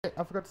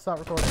I forgot to start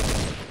recording.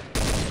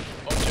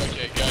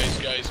 Okay,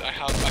 guys, I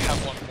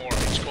have one more.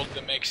 It's called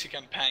the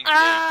Mexican pancake.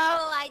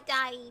 Oh, I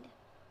died.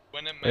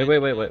 When a man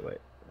Wait.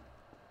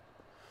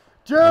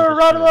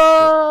 Geronimo!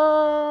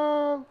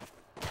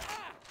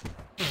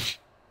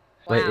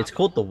 Wait, it's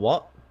called the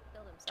what?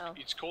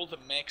 It's called the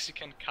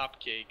Mexican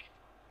cupcake.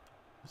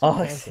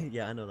 Oh,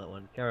 yeah, I know that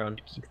one. Carry on.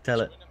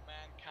 Tell it. When a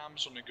man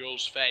comes on a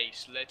girl's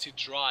face, lets it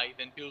dry,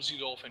 then peels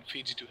it off and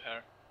feeds it to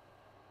her.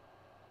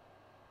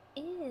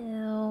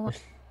 Ew.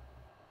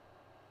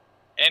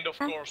 And of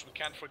course, we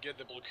can't forget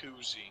the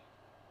Balcuzzi.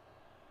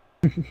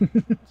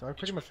 So I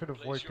pretty much should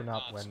have woken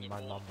up when my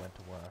mum went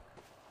to work.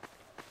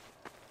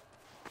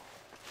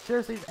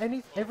 Seriously,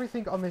 is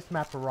everything on this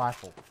map a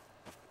rifle?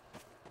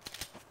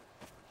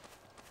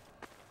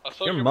 I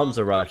thought Your mum's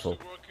a rifle.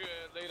 Work,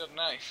 late at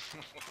night.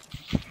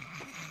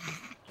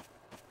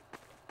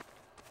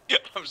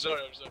 I'm sorry.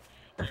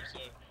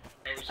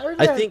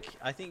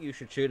 I think you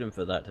should shoot him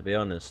for that, to be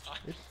honest.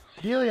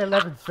 It's nearly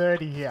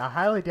 11:30 here. I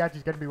highly doubt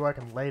he's going to be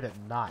working late at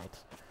night.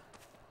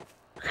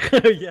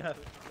 Yeah.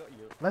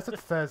 Unless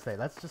it's Thursday.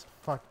 That's just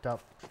fucked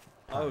up.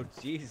 Oh,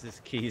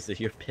 Jesus, Keezer,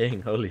 you're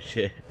ping. Holy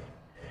shit.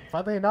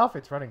 Funnily enough,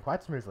 it's running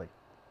quite smoothly.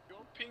 Your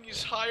ping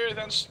is higher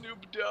than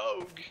Snoop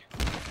Dogg.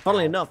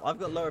 Funnily enough, I've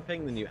got lower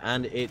ping than you,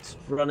 and it's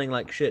running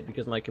like shit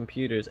because my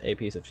computer's a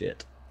piece of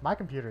shit. My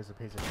computer is a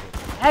piece of shit.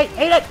 Hey,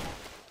 eat it!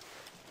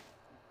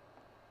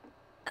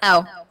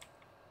 Oh.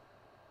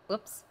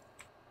 Whoops.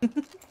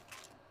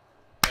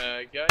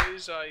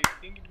 Guys, I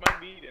think it might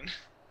be eaten.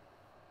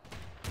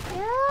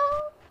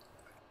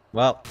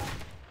 Well,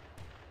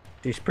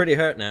 she's pretty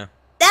hurt now,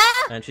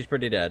 Ah! and she's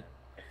pretty dead.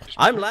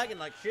 I'm lagging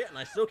like shit, and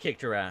I still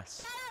kicked her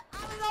ass.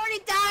 I was already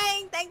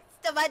dying thanks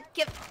to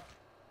Mudkip.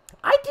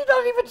 I did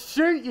not even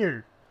shoot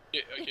you!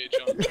 Yeah, okay,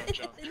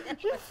 John.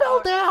 You fell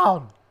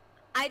down!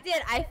 I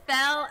did. I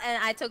fell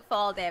and I took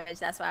fall damage.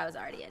 That's why I was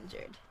already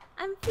injured.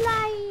 I'm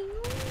flying.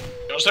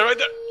 Don't stay right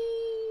there.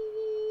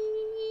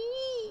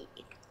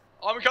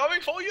 I'm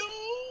coming for you!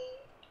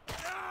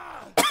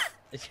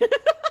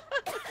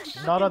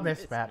 Not on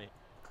this map.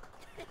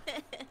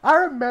 I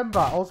remember,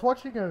 I was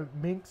watching a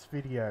MINX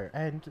video,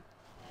 and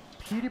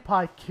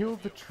PewDiePie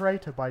killed the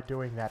traitor by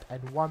doing that,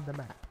 and won the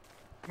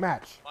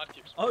match.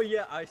 Oh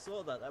yeah, I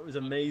saw that. That was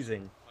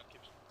amazing.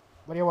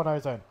 What do you want,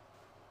 Ozone?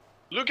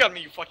 Look at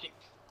me, you fucking...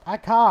 I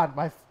can't.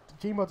 My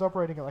Gmod's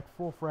operating at like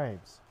 4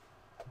 frames.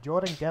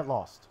 Jordan, get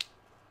lost.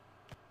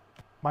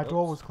 My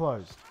door was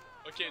closed.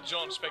 Okay,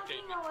 John,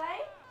 spectate me.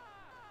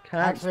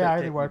 Actually, I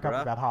only woke up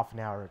about half an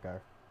hour ago.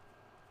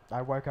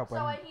 I woke up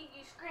when... So I hear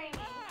you screaming,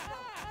 your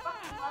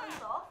fucking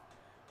lungs off.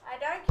 I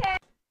don't care.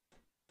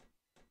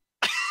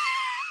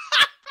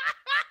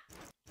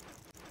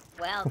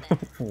 Well then.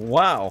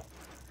 Wow.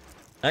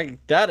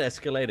 That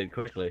escalated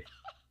quickly.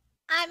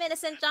 I'm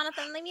innocent,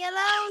 Jonathan. Leave me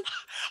alone.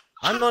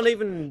 I'm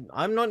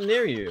not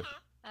near you.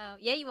 Oh,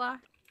 yeah, you are.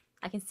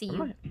 I can see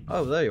you.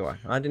 Oh, there you are.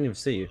 I didn't even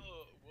see you.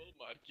 Oh, well,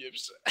 Mud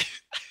Gibbs.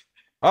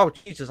 Oh,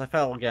 Jesus, I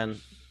fell again.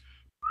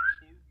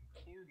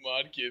 Poor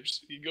Mud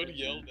Gibbs. He got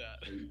yelled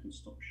at.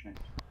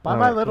 By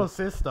my little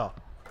sister.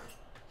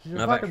 She's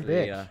a I've fucking actually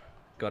bitch.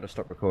 got to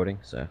stop recording,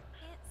 so...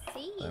 Can't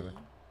see. Whatever.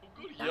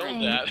 Who got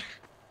yelled at?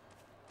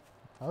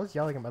 I was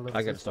yelling at my little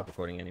I sister. got to stop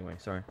recording anyway,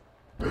 sorry.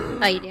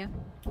 Oh, you do?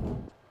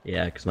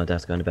 Yeah, because my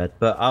dad's going to bed.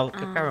 But I'll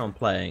carry on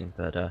playing,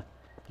 but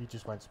You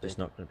just won't speak. it's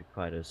not going to be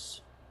quite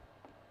as...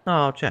 No,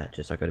 I'll chat,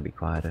 just I've got to be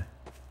quieter.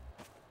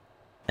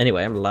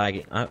 Anyway, I'm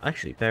lagging.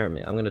 Actually, bear with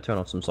me. I'm going to turn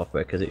off some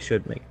software because it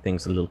should make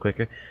things a little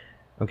quicker.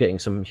 I'm getting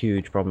some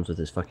huge problems with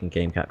this fucking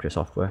game capture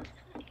software.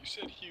 You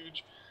said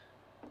huge.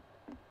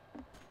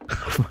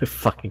 Oh my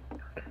fucking...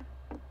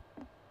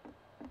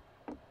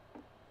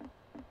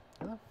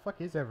 Where the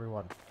fuck is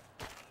everyone?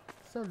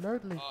 So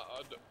lonely.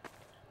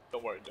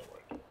 Don't worry.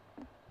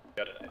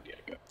 Got an idea,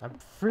 go. I'm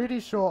pretty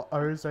sure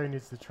Ozone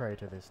is the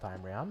traitor this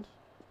time round.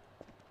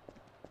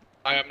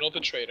 I am not the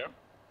traitor.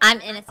 I'm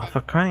Oh, innocent.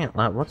 for crying out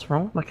loud, what's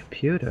wrong with my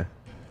computer?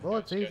 Well,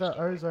 it's either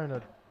Ozone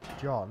or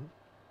John.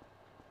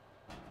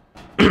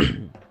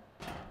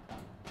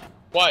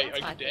 Why? That's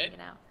Are why I you figured dead? it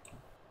out.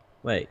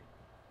 Wait.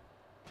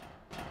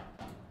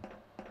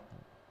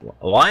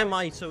 Why am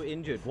I so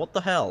injured? What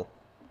the hell?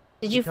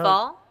 Did you Because-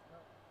 fall?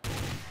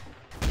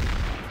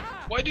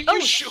 Why did Oh,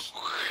 you shoot?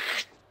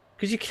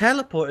 Because you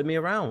teleported me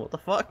around. What the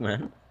fuck,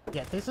 man?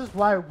 Yeah, this is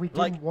why we didn't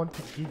Like- want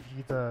to give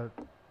you the...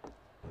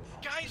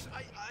 Guys,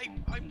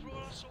 I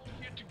brought us all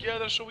here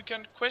together so we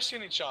can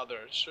question each other.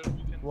 So we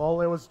can... Well,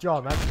 it was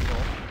John, that's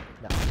cool.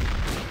 No.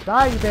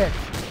 Die, you bitch!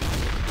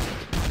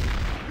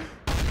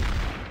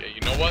 Yeah,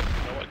 you know what?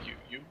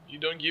 You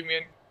don't give me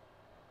any...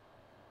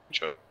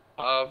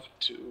 Have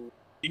to...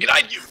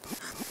 Ignite you!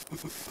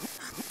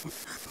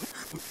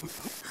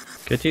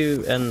 Could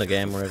you end the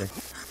game already?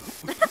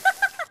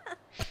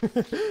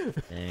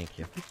 Thank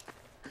you.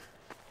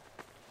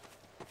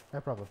 No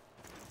problem.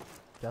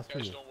 Just for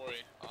Guys, you. don't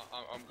worry.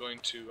 I'm going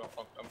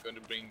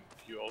to bring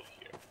you all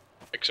here.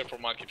 Except for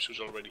Markips, who's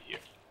already here.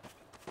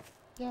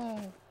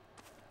 Yay!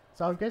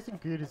 So I'm guessing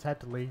Good has had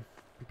to leave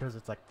because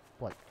it's like,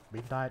 what,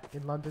 midnight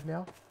in London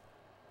now?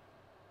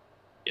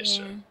 Yes,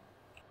 sir.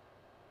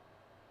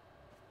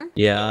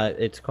 Yeah,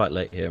 it's quite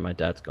late here. My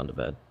dad's gone to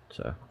bed,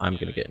 so I'm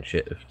gonna get in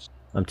shit if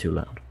I'm too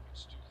loud.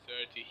 It's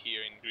 2:30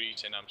 here in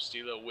Greece, and I'm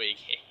still awake.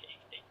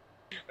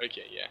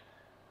 Okay, yeah.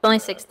 It's only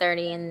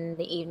 6:30 in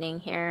the evening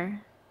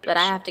here, but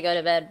I have to go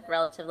to bed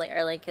relatively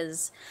early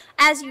because,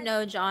 as you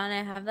know, John,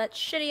 I have that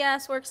shitty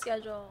ass work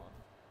schedule.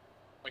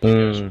 Okay,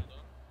 guys,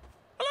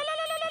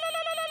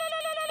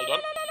 hold on.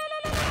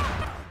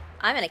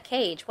 I'm in a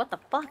cage. What the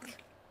fuck?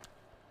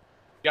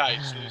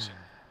 Guys, listen.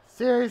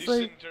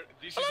 Seriously?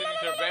 This is an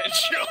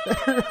intervention.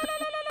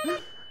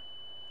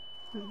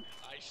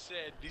 I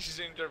said this is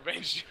an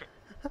intervention.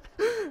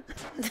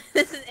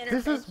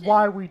 This is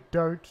why we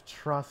don't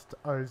trust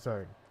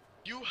Ozone.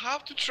 You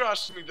have to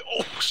trust me.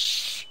 Oh,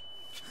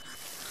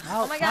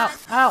 Ow, Oh my god.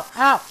 Ow,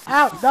 ow,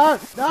 ow, no,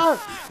 no!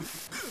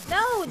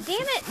 No,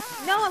 damn it.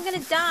 No, I'm gonna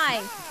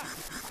die.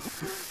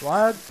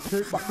 1,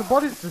 2, the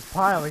body's just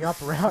piling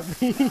up around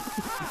me.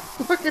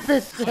 Look at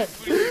this shit.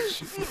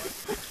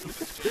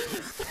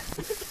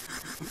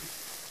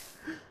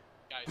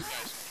 guys,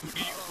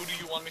 who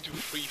do you want me to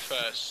free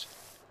first?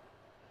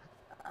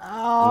 None of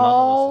us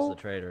Oh. is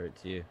the traitor.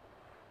 It's you.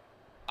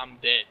 I'm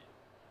dead.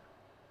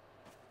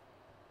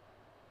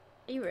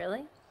 Are you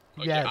really?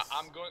 Okay, Yes.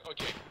 I'm going.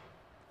 Okay.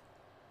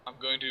 I'm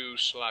going to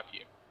slap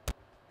you.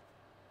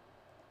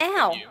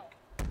 Ow. You.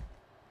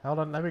 Hold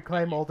on, let me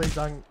claim all these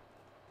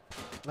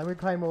let me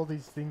claim all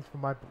these things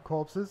from my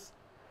corpses.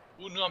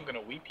 Oh no, I'm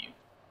gonna weep you.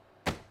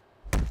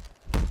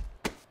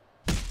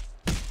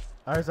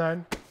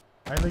 Ozone,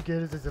 only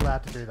Gooders is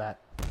allowed to do that.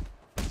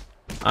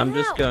 I'm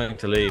just Ow. going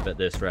to leave at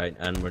this rate,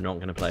 and we're not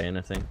gonna play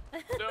anything.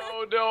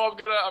 No,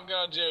 I'm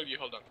gonna jail you.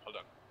 Hold on.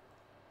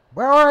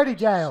 We're already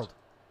jailed.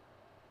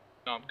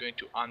 No, I'm going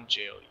to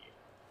unjail you.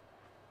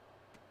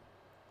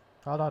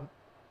 Hold on.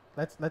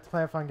 Let's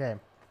play a fun game.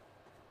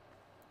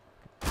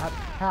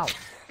 How?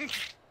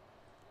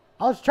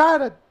 I was trying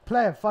to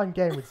play a fun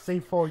game with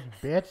C4, you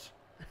bitch.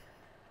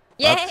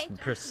 Yay. That's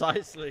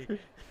precisely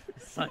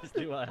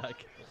why I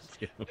killed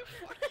you.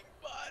 Fucking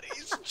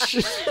bodies.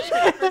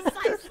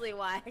 Precisely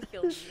why I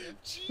killed you.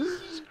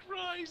 Jesus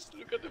Christ!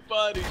 Look at the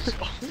bodies.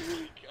 Oh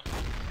my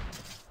god.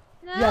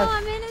 No, Yes.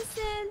 I'm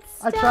innocent.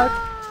 I Stop.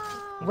 tried-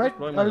 When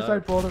Destroy my Ozone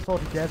life. brought us all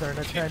together and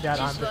it turned out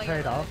I'm the Destroy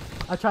your traitor,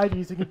 life. I tried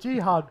using a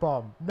jihad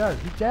bomb. No,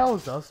 he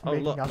jails us, Oh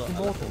making look, us look, a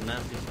immortal. little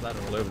nasty splatter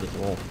all over this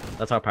wall.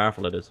 That's how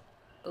powerful it is.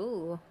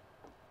 Ooh.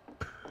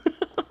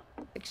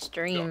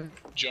 Extreme.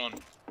 John.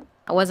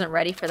 I wasn't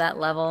ready for that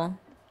level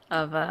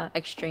of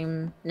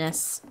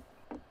extremeness.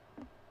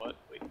 What?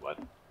 Wait, what?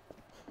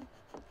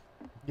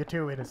 You're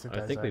too innocent,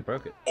 I think we Ozone.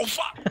 broke it. Oh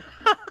fuck!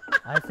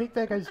 I think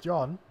there goes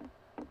John.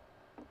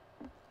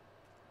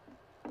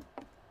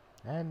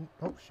 And,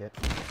 oh shit.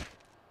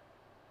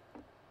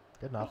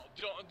 Good enough.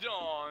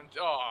 Don't.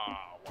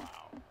 Oh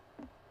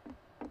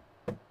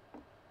wow.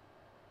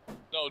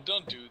 No,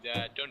 don't do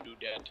that. Don't do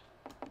that.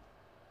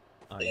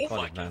 Oh, you Oh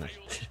my fucking god!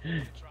 vanished. I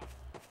almost trap.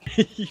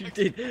 You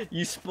did.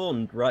 You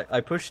spawned right.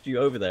 I pushed you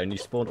over there, and you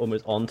spawned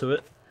almost onto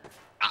it.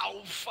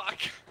 Ow! Fuck!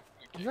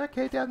 You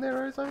okay down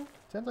there, Ozone?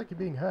 Sounds like you're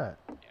being hurt.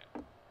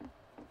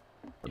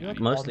 You look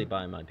Mostly on-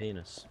 by my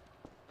penis.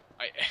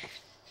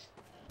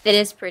 It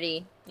is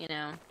pretty, you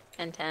know,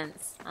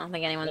 intense. I don't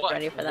think anyone's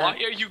ready for that.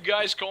 Why are you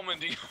guys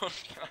commenting on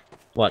that?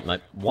 What? My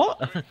what?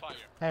 Fire.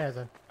 Hey,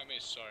 Ozone. I mean,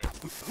 sorry.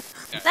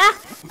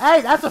 Ah!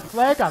 Hey, that's a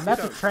flare gun.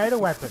 That's a traitor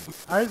weapon.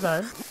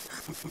 Ozone.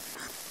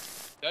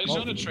 That is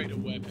not a traitor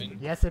weapon.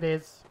 Yes, it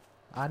is.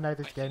 I know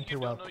this I game think too you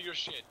well. don't know your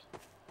shit.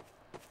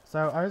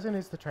 So, Ozone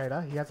is the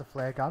traitor. He has a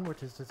flare gun,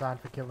 which is designed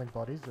for killing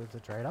bodies as a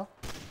traitor.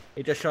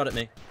 He just shot at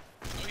me.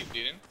 No, he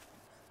didn't.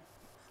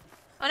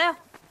 Oh no!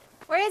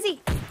 Where is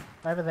he?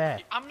 Over there.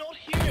 I'm not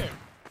here.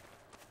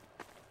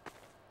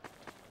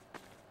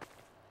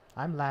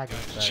 I'm lagging,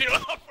 so. Chill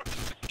out for a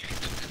second.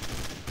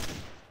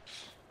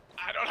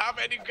 I don't have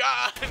any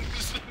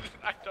guns.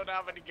 I don't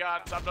have any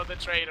guns. I'm not the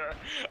traitor.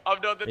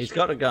 I'm not the He's traitor.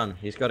 got a gun.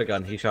 He's got a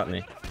gun. He shot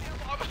me.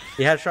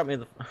 He had shot me in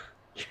the.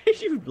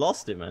 You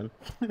lost it, man.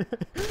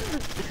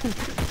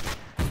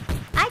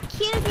 I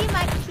killed him,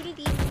 I killed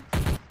him.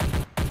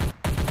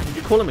 Did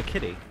you call him a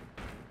kitty?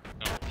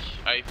 No,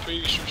 I'm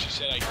pretty sure she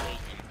said I killed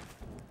him.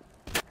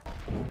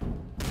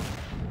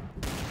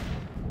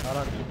 Hold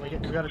on, we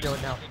gotta do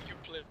it now. When you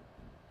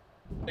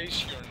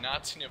place your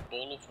nuts in a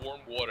bowl of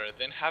warm water,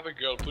 then have a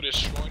girl put a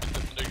straw into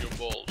under your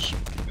balls.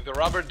 The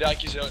rubber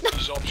duck is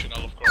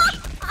optional, of course.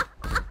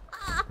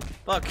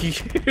 Fuck you.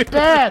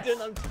 Dad!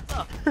 I'm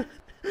stuck.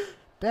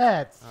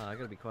 Dads! Oh, I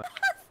gotta be quiet.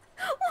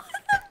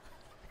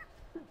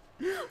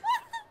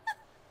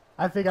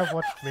 I think I've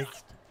watched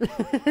Mixed.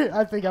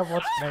 I think I've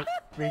watched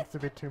Mixed a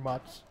bit too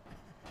much.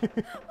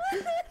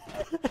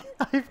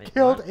 I've Wait,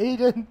 killed what?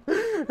 Eden!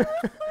 Wait,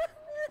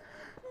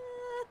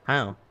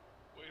 How?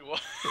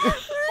 what?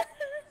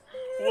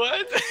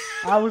 What?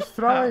 I was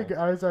throwing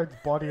Ozone's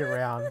body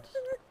around.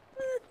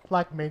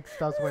 Like Minx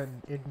does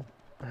when in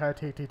her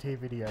TTT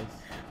videos.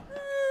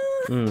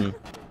 Hmm.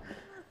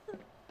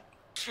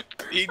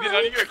 Eden,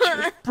 are you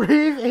okay?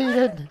 Breathe,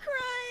 Eden!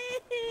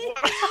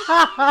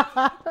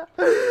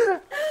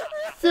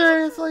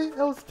 Seriously? It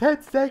was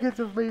 10 seconds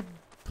of me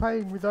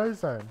playing with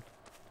Ozone.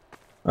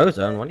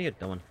 Ozone, what are you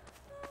doing?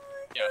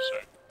 Yeah,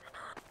 sorry.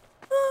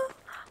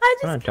 I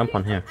Trying to jump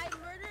on here. I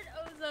murdered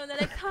Ozone, then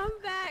I come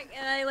back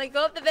and I like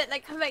go up the vent and I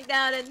come back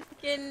down and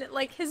fucking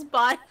like his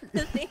body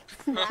the thing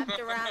wrapped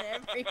around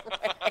everywhere.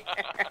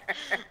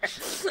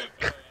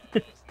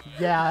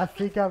 Yeah, I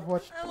think I've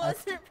watched... I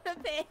wasn't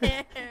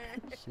prepared.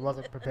 She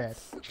wasn't prepared.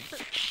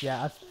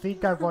 Yeah, I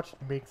think I've watched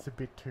MINX a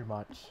bit too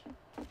much.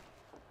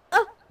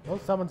 Oh. Oh,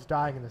 someone's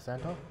dying in the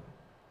center.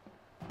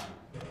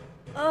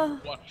 Oh.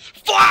 What?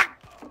 Fuck!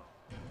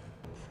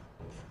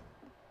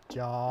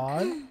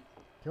 John?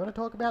 Do you want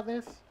to talk about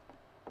this?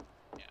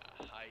 Yeah,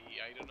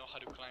 I don't know how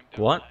to climb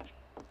down. What?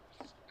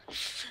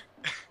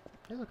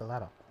 Hey, look, a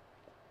ladder.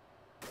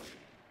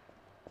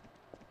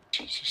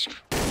 Jesus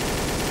Christ.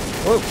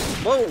 Whoa,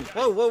 whoa,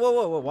 whoa, whoa, whoa,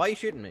 whoa, whoa, why are you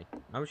shooting me?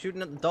 I was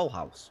shooting at the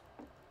dollhouse.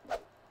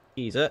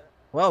 Ease it.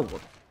 Whoa.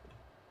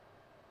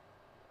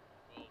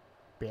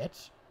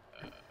 Bitch.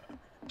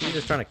 He's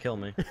just trying to kill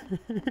me.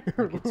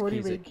 What do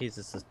you mean? Keys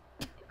is just...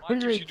 What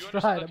do you mean Marcus,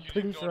 tried? understand I'm you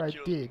pretty did sure not I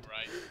kill did. him,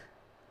 right?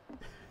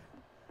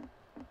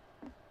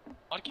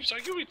 Marcus, are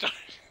you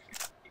retarded?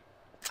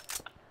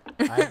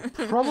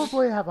 I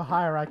probably have a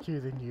higher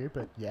IQ than you,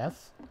 but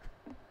yes.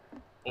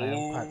 I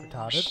am quite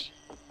retarded. Shit.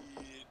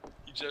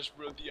 He just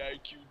brought the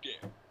IQ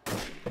down.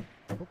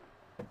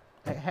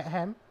 Hey,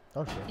 Ham?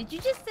 Oh shit. Did you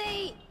just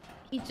say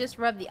he just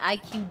rubbed the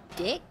IQ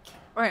dick?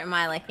 Or am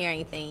I like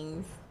hearing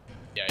things?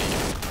 Yeah,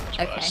 that's what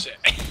I Okay. said.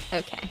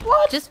 Okay.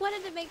 Just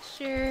wanted to make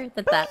sure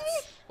that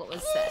that's what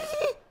was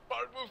said.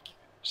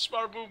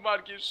 Smart move,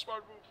 Marcus,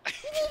 smart move.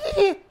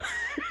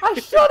 I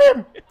shot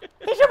him!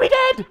 He should be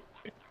dead!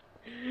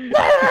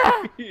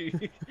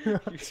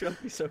 You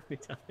shot me so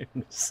many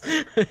times.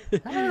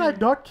 How did I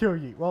not kill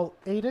you? Well,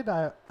 Eden,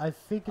 I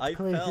think it's I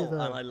clear fell here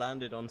and I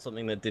landed on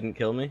something that didn't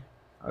kill me.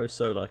 I was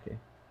so lucky.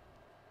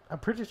 I'm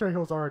pretty sure he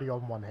was already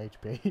on 1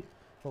 HP.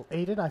 Well,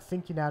 Eden, I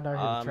think you now know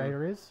who the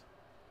traitor is.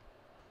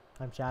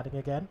 I'm shouting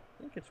again.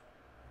 I think it's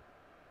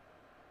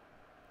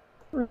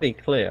pretty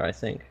clear, I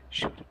think.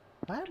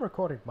 I am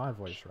recording my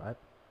voice, right?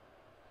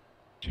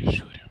 Just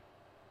shoot him.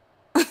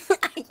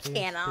 I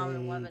can't. I don't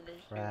know what to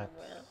shoot him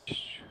with.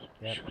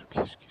 Yep. Shoot him,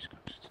 please, please, come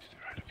to the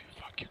right of you.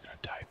 Fuck, you're gonna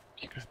die.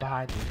 You're He's gonna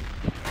die. behind you.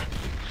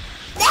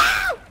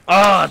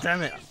 Oh,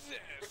 damn it!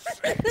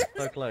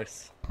 So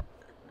close.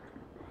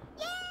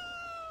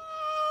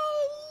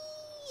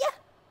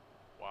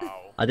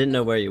 Wow. I didn't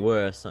know where you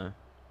were, so...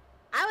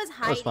 I was was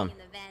hiding fun. in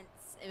the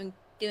vents and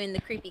doing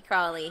the creepy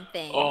crawly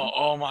thing.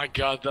 Oh my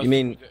god. That You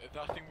mean,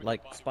 that thing with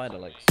like, the body spider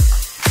was legs? amazing.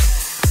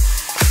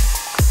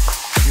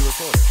 You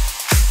recorded?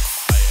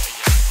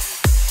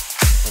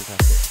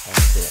 Fantastic.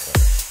 I'll see that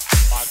later.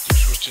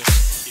 Marcus was just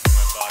hitting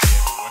my body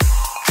everywhere.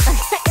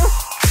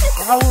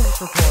 I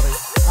was recording.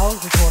 I was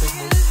recording